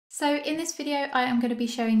So in this video, I am going to be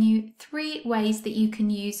showing you 3 ways that you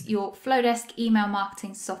can use your Flodesk email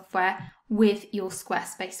marketing software with your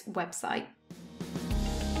Squarespace website.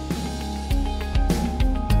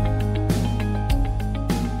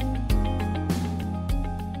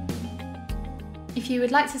 If you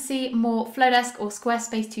would like to see more Flodesk or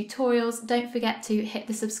Squarespace tutorials, don't forget to hit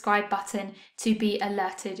the subscribe button to be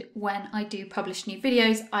alerted when I do publish new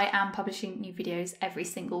videos. I am publishing new videos every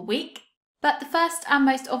single week. But the first and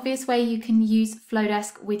most obvious way you can use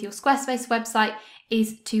Flodesk with your Squarespace website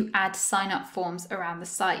is to add sign-up forms around the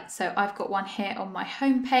site. So I've got one here on my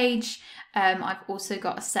homepage. I've also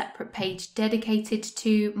got a separate page dedicated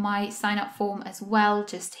to my sign-up form as well,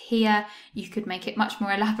 just here. You could make it much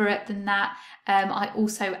more elaborate than that. I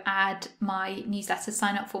also add my newsletter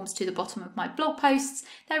sign-up forms to the bottom of my blog posts.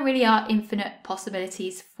 There really are infinite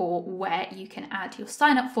possibilities for where you can add your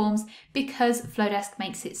sign-up forms because Flodesk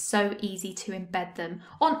makes it so easy to embed them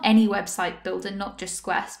on any website builder, not just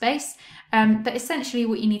Squarespace. But essentially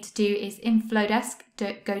what you need to do is in Flodesk,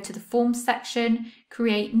 go to the Forms section,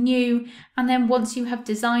 create new, and then once you have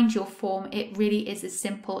designed your form, it really is as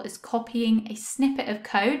simple as copying a snippet of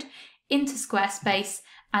code into Squarespace,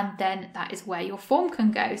 and then that is where your form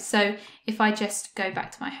can go. So if I just go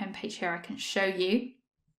back to my homepage here, I can show you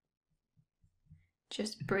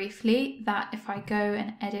just briefly that if I go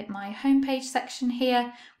and edit my homepage section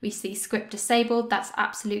here, we see script disabled. That's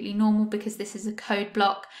absolutely normal because this is a code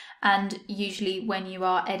block, and usually when you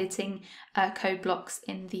are editing code blocks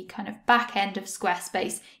in the kind of back end of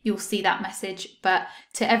Squarespace, you'll see that message, but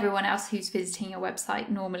to everyone else who's visiting your website,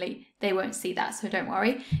 normally they won't see that, so don't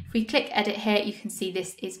worry. If we click edit here, you can see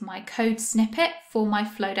this is my code snippet for my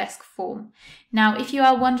Flodesk form. Now, if you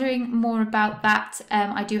are wondering more about that,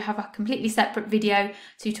 I do have a completely separate video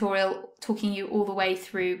tutorial talking you all the way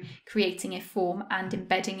through creating a form and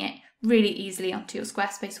embedding it really easily onto your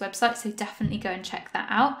Squarespace website, so definitely go and check that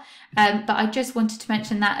out. But I just wanted to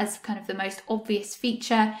mention that as kind of the most obvious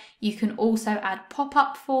feature. You can also add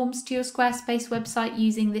pop-up forms to your Squarespace website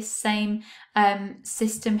using this same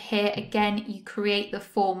system here. Again, you create the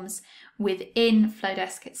forms within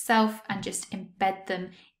Flodesk itself and just embed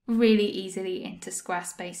them really easily into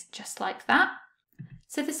Squarespace just like that.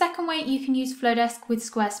 So the second way you can use Flodesk with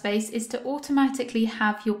Squarespace is to automatically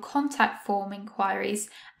have your contact form inquiries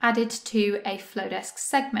added to a Flodesk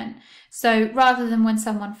segment. So rather than when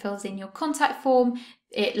someone fills in your contact form,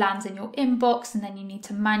 it lands in your inbox and then you need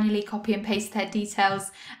to manually copy and paste their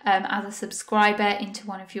details as a subscriber into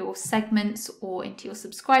one of your segments or into your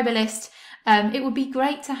subscriber list. It would be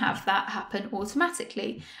great to have that happen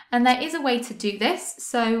automatically. And there is a way to do this.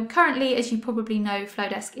 So currently, as you probably know,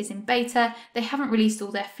 Flodesk is in beta. They haven't released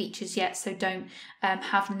all their features yet, so don't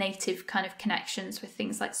have native kind of connections with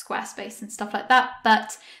things like Squarespace and stuff like that.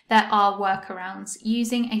 But there are workarounds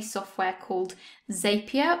using a software called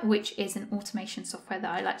Zapier, which is an automation software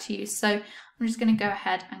that I like to use. So I'm just going to go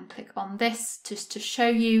ahead and click on this just to show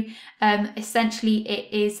you. Essentially,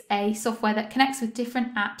 it is a software that connects with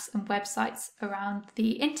different apps and websites around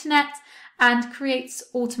the internet and creates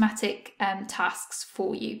automatic tasks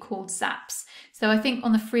for you called zaps. So I think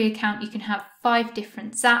on the free account, you can have 5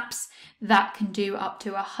 different zaps that can do up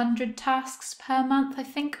to 100 tasks per month, I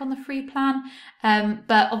think, on the free plan.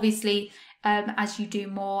 But obviously, as you do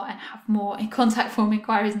more and have more in contact form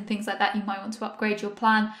inquiries and things like that, you might want to upgrade your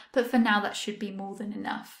plan, but for now that should be more than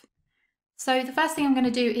enough. So the first thing I'm going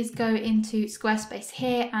to do is go into Squarespace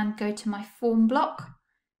here and go to my form block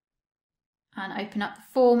and open up the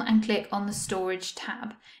form and click on the storage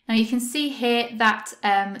tab. Now you can see here that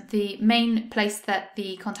the main place that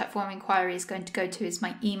the contact form inquiry is going to go to is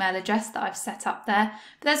my email address that I've set up there.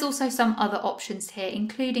 But there's also some other options here,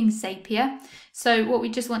 including Zapier. So what we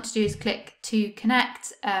just want to do is click to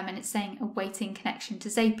connect, and it's saying awaiting connection to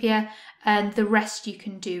Zapier, and the rest you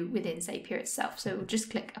can do within Zapier itself. So we'll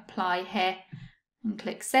just click apply here and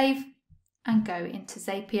click save and go into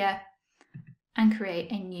Zapier and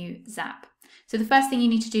create a new zap. So the first thing you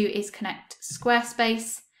need to do is connect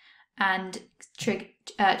Squarespace and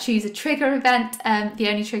choose a trigger event. The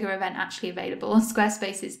only trigger event actually available on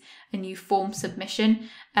Squarespace is a new form submission.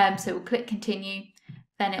 So we'll click continue,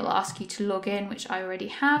 then it will ask you to log in, which I already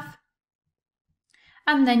have.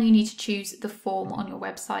 And then you need to choose the form on your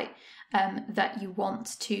website that you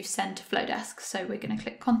want to send to Flodesk. So we're going to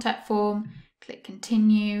click contact form, click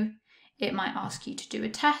continue. It might ask you to do a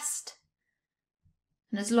test.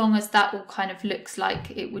 And as long as that all kind of looks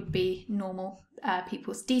like it would be normal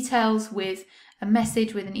people's details with a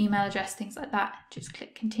message, with an email address, things like that, just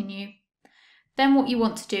click continue. Then what you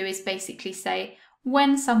want to do is basically say,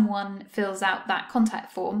 when someone fills out that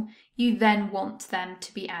contact form, you then want them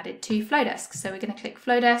to be added to Flodesk. So we're going to click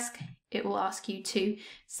Flodesk. It will ask you to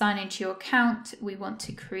sign into your account. We want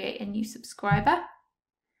to create a new subscriber.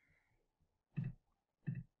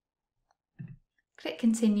 Click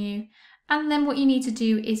continue. And then what you need to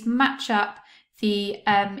do is match up the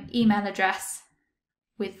email address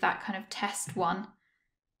with that kind of test one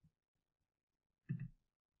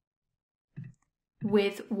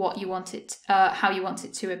with what you want it, how you want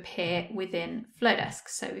it to appear within Flodesk.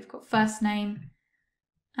 So we've got first name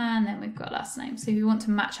and then we've got last name. So we want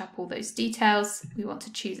to match up all those details. We want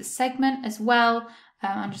to choose a segment as well.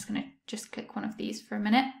 I'm just going to click one of these for a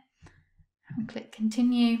minute and click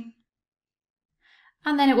continue.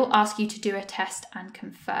 And then it will ask you to do a test and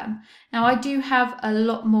confirm. Now I do have a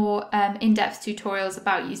lot more in-depth tutorials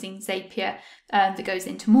about using Zapier that goes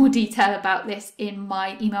into more detail about this in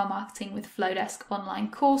my email marketing with Flodesk online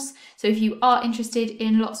course. So if you are interested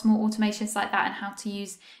in lots more automations like that and how to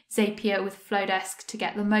use Zapier with Flodesk to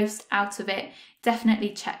get the most out of it, definitely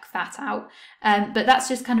check that out. But that's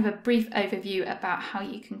just kind of a brief overview about how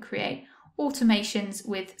you can create automations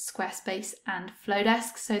with Squarespace and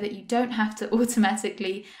Flodesk so that you don't have to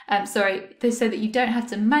automatically, so that you don't have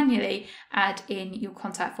to manually add in your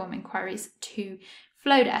contact form inquiries to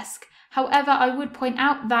Flodesk. However, I would point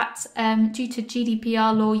out that due to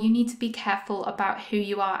GDPR law, you need to be careful about who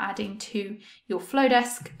you are adding to your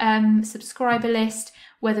Flodesk subscriber list,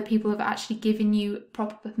 whether people have actually given you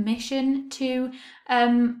proper permission to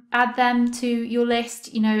add them to your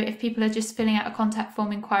list. You know, if people are just filling out a contact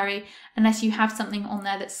form inquiry, unless you have something on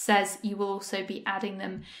there that says you will also be adding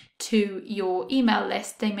them to your email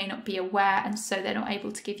list, they may not be aware and so they're not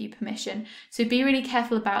able to give you permission. So be really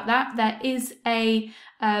careful about that. There is an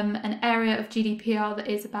area of GDPR that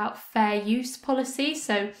is about fair use policy.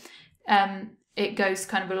 So it goes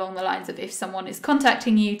kind of along the lines of if someone is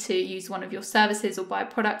contacting you to use one of your services or buy a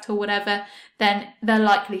product or whatever, then the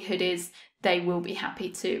likelihood is they will be happy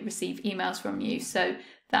to receive emails from you. So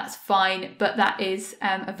that's fine, but that is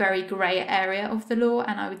a very grey area of the law,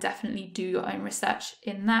 and I would definitely do your own research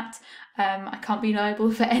in that. I can't be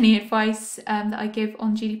liable for any advice that I give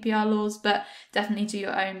on GDPR laws, but definitely do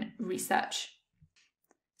your own research.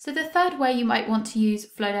 So the third way you might want to use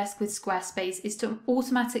Flodesk with Squarespace is to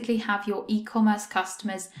automatically have your e-commerce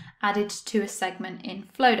customers added to a segment in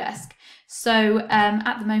Flodesk. So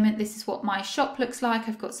at the moment, this is what my shop looks like.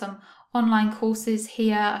 I've got some online courses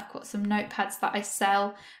here. I've got some notepads that I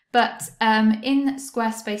sell. But in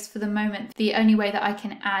Squarespace for the moment, the only way that I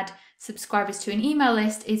can add subscribers to an email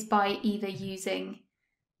list is by either using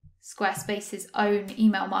Squarespace's own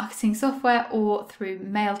email marketing software or through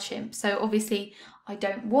MailChimp. So obviously I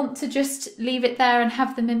don't want to just leave it there and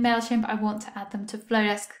have them in MailChimp. I want to add them to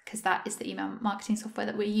Flodesk because that is the email marketing software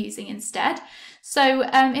that we're using instead. So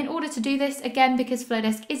in order to do this, again, because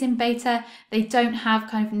Flodesk is in beta, they don't have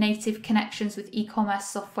kind of native connections with e-commerce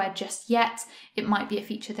software just yet. It might be a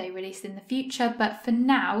feature they release in the future, but for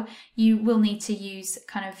now, you will need to use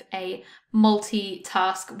kind of a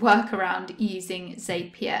multitask workaround using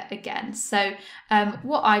Zapier again. So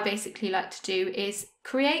what I basically like to do is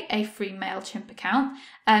create a free MailChimp account.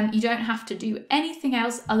 You don't have to do anything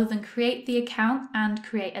else other than create the account and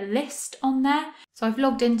create a list on there. So I've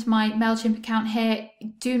logged into my MailChimp account here.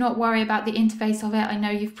 Do not worry about the interface of it. I know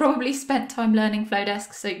you've probably spent time learning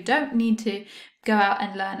Flodesk, so you don't need to go out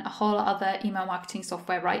and learn a whole other email marketing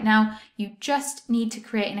software right now. You just need to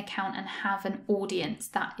create an account and have an audience.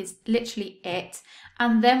 That is literally it.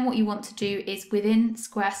 And then what you want to do is within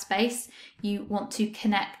Squarespace, you want to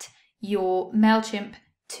connect your MailChimp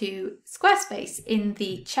to Squarespace in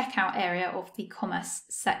the checkout area of the commerce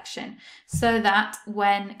section, so that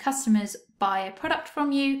when customers buy a product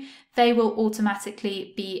from you, they will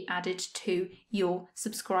automatically be added to your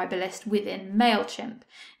subscriber list within MailChimp.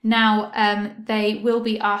 Now, they will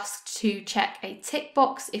be asked to check a tick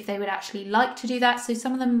box if they would actually like to do that. So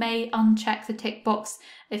some of them may uncheck the tick box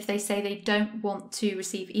if they say they don't want to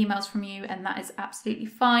receive emails from you, and that is absolutely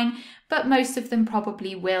fine. But most of them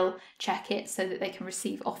probably will check it so that they can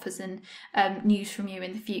receive offers and news from you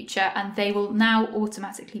in the future, and they will now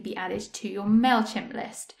automatically be added to your MailChimp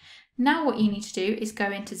list. Now what you need to do is go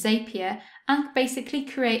into Zapier and basically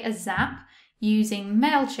create a Zap using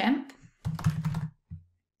MailChimp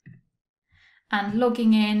and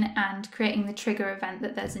logging in and creating the trigger event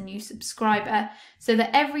that there's a new subscriber, so that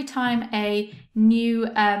every time a new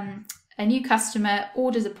customer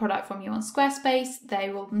orders a product from you on Squarespace, they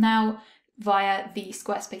will now, via the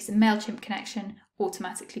Squarespace and MailChimp connection,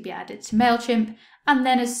 automatically be added to MailChimp. And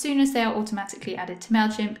then as soon as they are automatically added to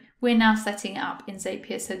MailChimp, we're now setting it up in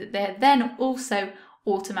Zapier so that they're then also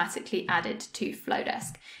automatically added to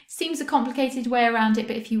Flodesk. Seems a complicated way around it,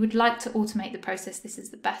 but if you would like to automate the process, this is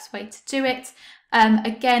the best way to do it.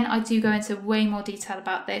 Again, I do go into way more detail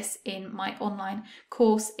about this in my online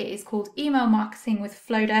course. It is called Email Marketing with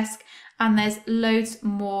Flodesk, and there's loads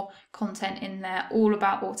more content in there all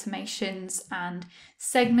about automations and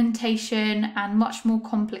segmentation and much more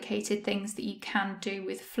complicated things that you can do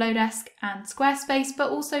with Flodesk and Squarespace,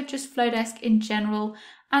 but also just Flodesk in general.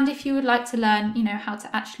 And if you would like to learn, how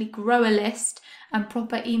to actually grow a list and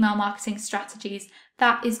proper email marketing strategies,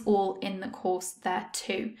 that is all in the course there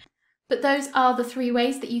too. But those are the 3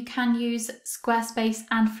 ways that you can use Squarespace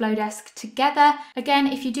and Flodesk together. Again,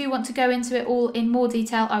 if you do want to go into it all in more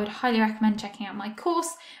detail, I would highly recommend checking out my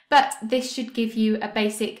course, but this should give you a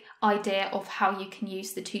basic idea of how you can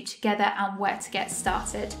use the two together and where to get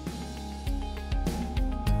started.